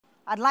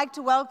I'd like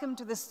to welcome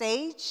to the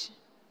stage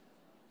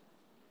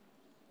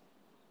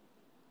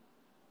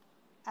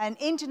an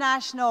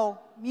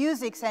international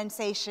music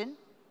sensation,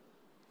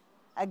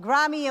 a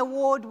Grammy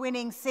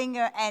Award-winning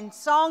singer and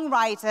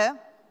songwriter,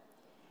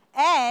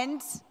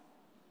 and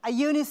a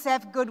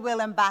UNICEF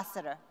Goodwill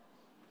ambassador.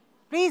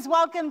 Please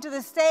welcome to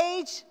the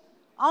stage,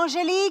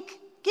 Angelique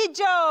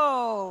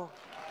Kidjo.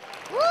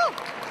 Woo!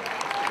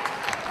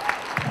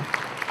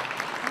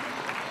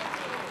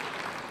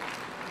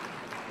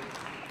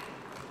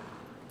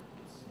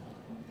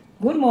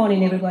 Good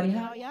morning, everybody.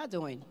 How are y'all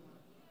doing?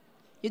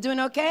 You doing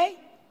okay?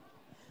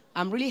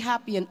 I'm really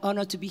happy and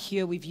honored to be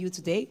here with you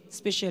today,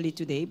 especially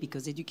today,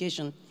 because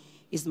education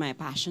is my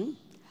passion.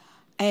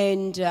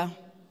 And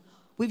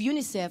with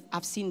UNICEF,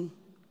 I've seen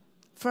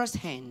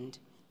firsthand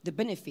the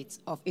benefits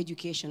of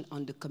education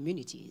on the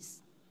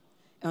communities,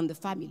 on the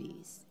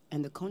families,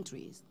 and the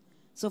countries.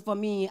 So for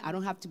me, I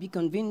don't have to be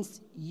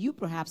convinced. You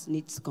perhaps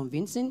need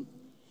convincing.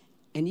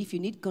 And if you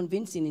need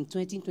convincing in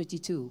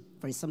 2022,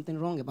 there is something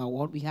wrong about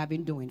what we have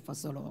been doing for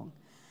so long.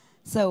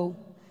 So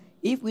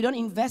if we don't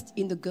invest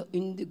in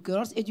the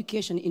girls'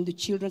 education, in the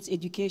children's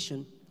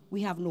education,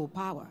 we have no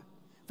power.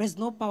 There's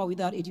no power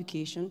without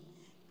education.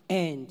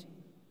 And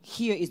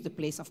here is the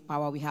place of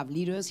power. We have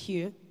leaders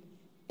here,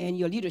 and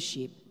your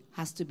leadership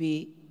has to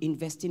be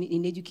investing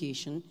in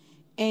education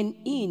and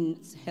in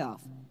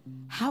health.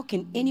 How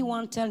can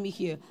anyone tell me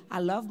here,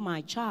 I love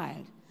my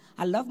child,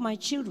 I love my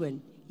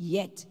children,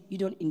 yet you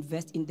don't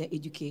invest in their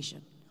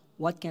education?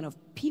 What kind of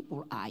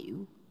people are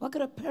you? What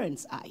kind of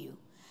parents are you?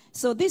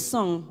 So this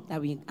song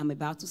that I'm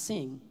about to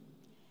sing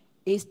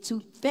is to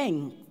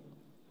thank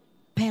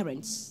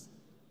parents,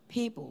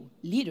 people,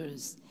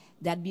 leaders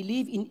that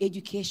believe in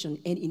education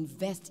and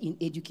invest in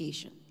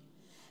education.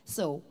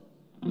 So,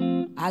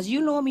 as you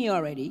know me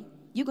already,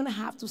 you're gonna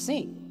have to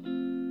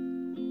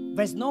sing.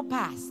 There's no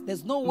pass.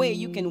 There's no way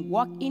you can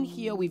walk in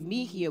here with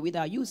me here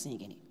without you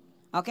singing it.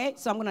 Okay?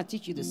 So I'm gonna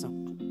teach you the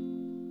song.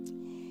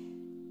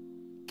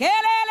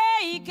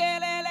 Kelele,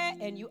 kelele,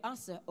 and you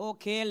answer, oh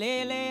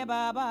kelele,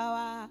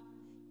 baba.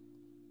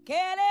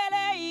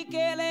 Kelele,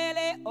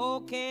 kelele,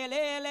 oh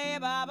kelele,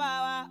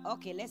 baba.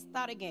 Okay, let's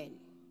start again.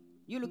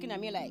 You looking at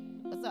me like,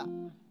 what's up?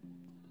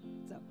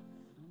 So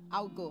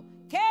I'll go,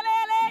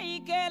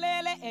 kelele,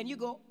 kelele, and you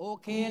go, oh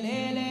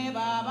kelele,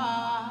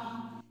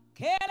 baba.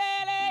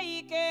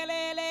 Kelele,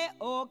 kelele,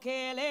 oh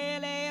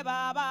kelele,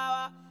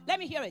 baba. Let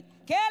me hear it.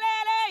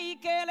 Kelele,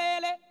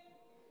 kelele.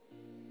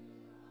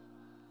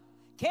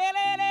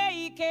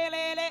 Kelele,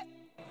 kelele.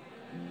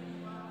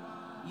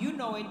 You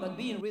know it, but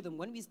be in rhythm.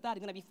 When we start,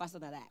 it's going to be faster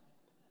than that.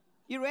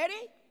 You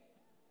ready?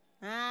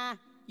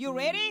 You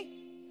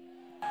ready?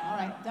 All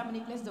right,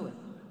 Dominique, let's do it.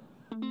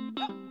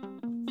 Go.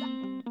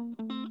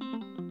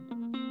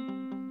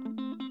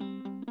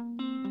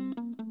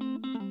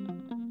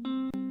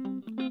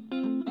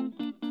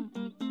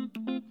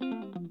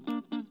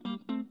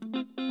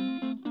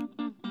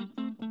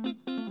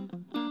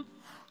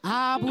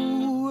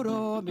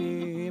 Aburo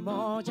me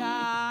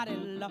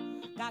mojarella,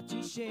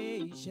 caci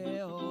she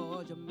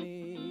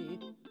ojame.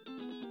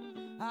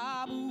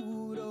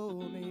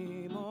 Aburo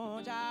me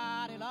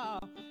mojarella,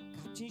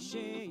 caci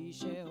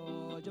she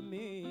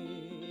ojame.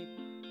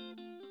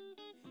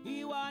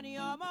 Iwani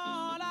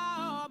omola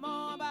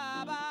omo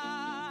baba,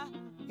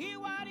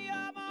 iwani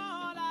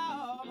omola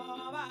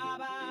omo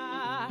baba,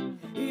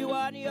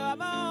 iwani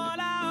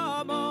omola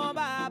omo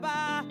baba,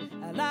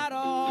 la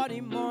roni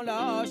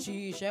mola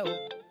shishe.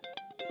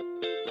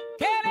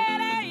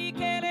 Kelele,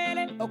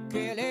 kelele, oh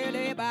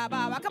kelele,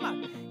 baba, come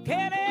on.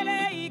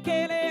 Kelele,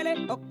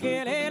 kelele, oh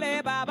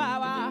kelele,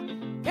 baba.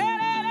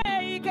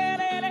 Kelele,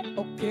 kelele,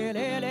 oh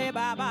kelele,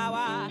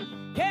 baba.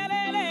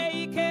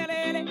 Kelele,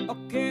 kelele, oh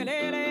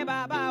kelele,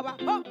 baba.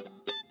 Oh.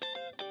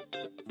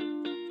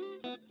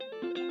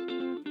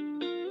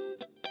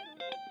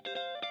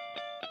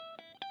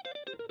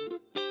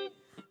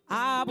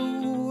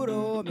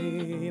 Aburo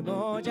me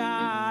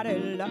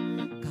mojarella,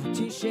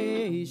 caci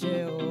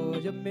she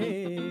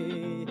ojame.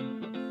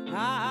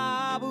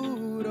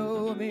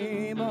 Aburo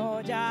me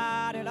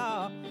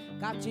mojarella,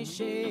 caci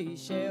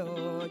she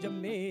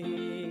ojame.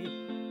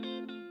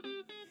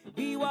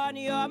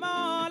 Iwani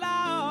omola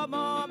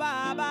omo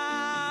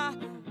baba,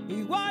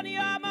 iwani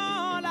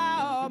omola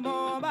omo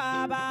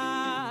baba,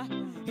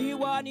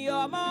 iwani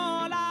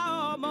omola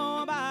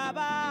omo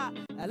baba,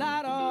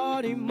 la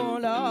roni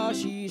mola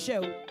shishe.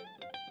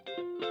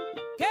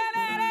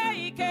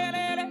 Kelele,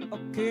 kelele, oh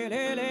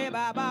kelele,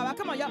 baba.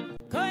 Come on, y'all.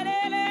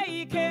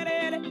 Kelele,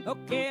 kelele, oh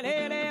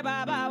kelele,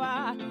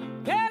 baba.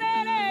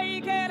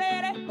 Kelele,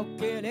 kelele, oh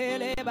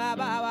kelele,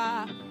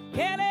 baba.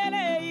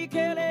 Kelele,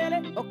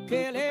 kelele, oh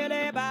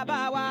kelele,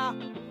 baba.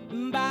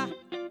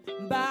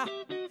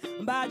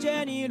 Ba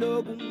jeni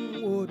logun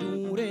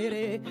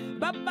odurere,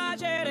 baba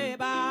jere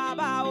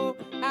baba o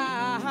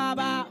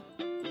ahaba.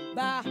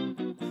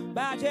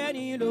 Ba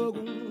jeni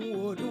logun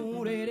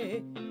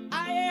odurere.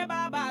 Aye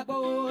baba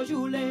go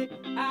jule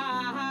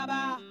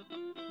ahaba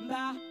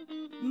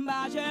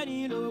ba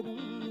jeni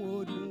logun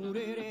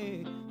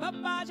odurere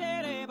baba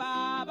jere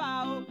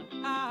baba o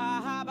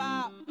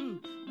ahaba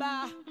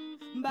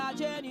Mba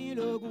Jenny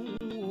Logun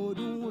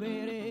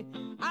Odurere.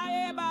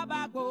 Aye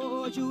Baba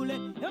Go Jule.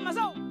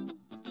 Yamaso.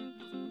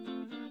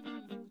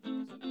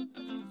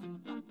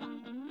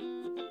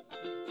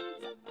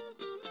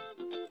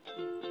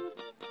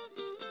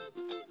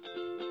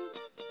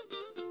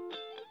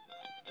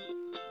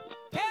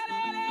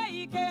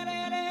 Kelele,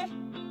 kelele.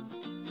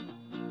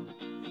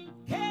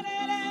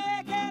 Kelele,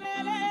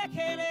 kelele,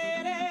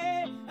 kelele.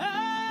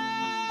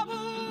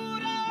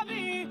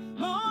 Aburabi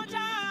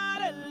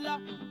mojarella.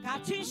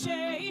 Katishe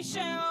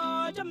ishe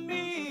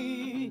ojami.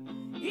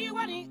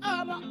 Iwani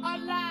amo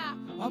Allah,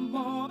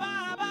 amo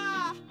baba.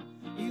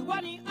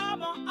 Iwani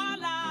amo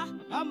Allah,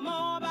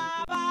 amo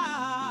baba.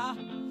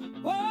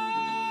 Oh,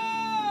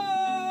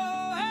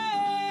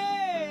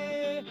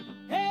 hey,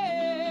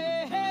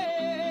 hey,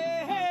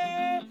 hey,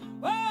 hey.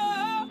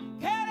 Oh,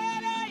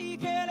 kelele,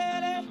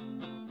 kelele.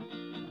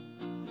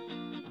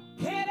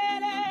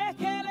 Kelele,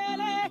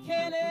 kelele,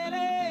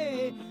 kelele.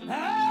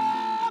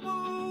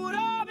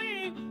 Aburabi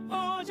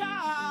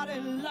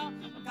mojarella.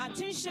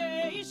 Katishe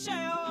ishe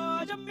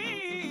ojami.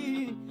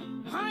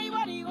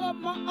 Iwani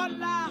amo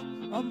Allah,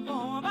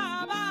 amo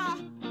baba.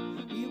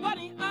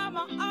 Iwani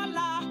amo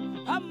Allah,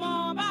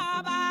 amo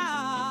baba.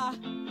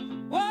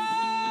 Whoa,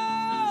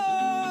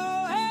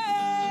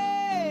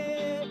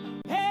 hey,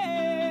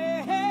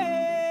 hey,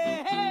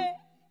 hey, hey,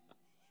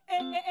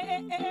 hey,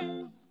 hey, hey,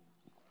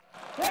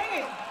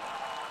 hey.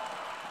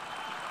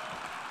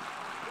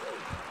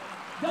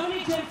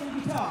 Donnie Jensen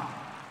guitar.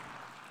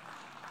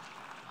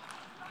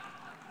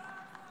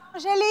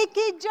 Angelique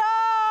Kidjo!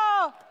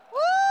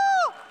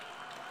 Woo!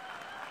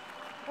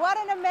 What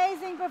an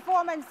amazing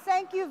performance.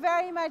 Thank you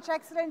very much,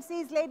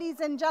 Excellencies, ladies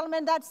and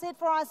gentlemen. That's it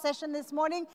for our session this morning.